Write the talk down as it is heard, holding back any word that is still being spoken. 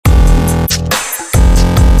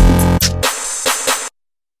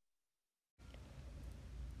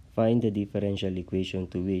Find the differential equation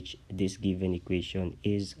to which this given equation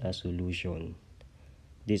is a solution.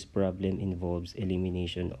 This problem involves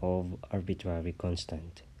elimination of arbitrary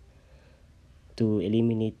constant. To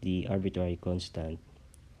eliminate the arbitrary constant,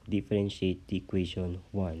 differentiate the equation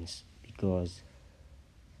once because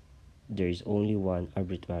there is only one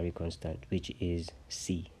arbitrary constant, which is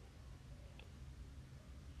c.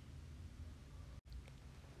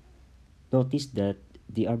 Notice that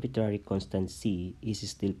the arbitrary constant c is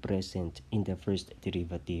still present in the first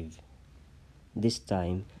derivative. This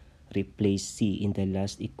time, replace c in the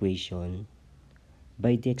last equation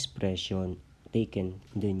by the expression taken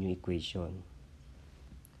in the new equation.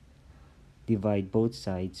 Divide both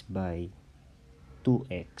sides by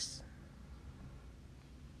 2x.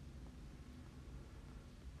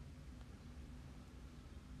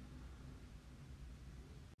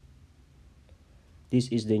 This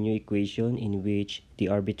is the new equation in which the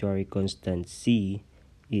arbitrary constant c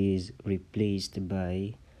is replaced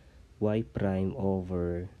by y prime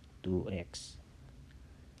over 2x.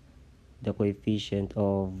 The coefficient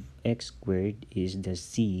of x squared is the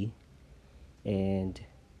c, and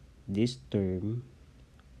this term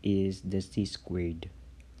is the c squared.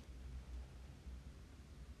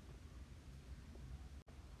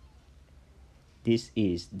 This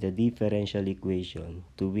is the differential equation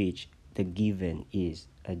to which the given is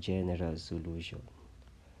a general solution.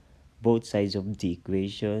 Both sides of the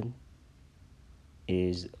equation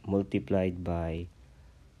is multiplied by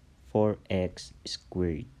 4x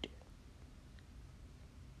squared.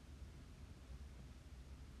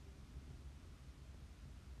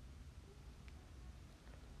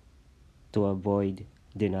 To avoid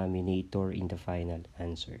denominator in the final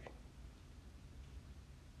answer.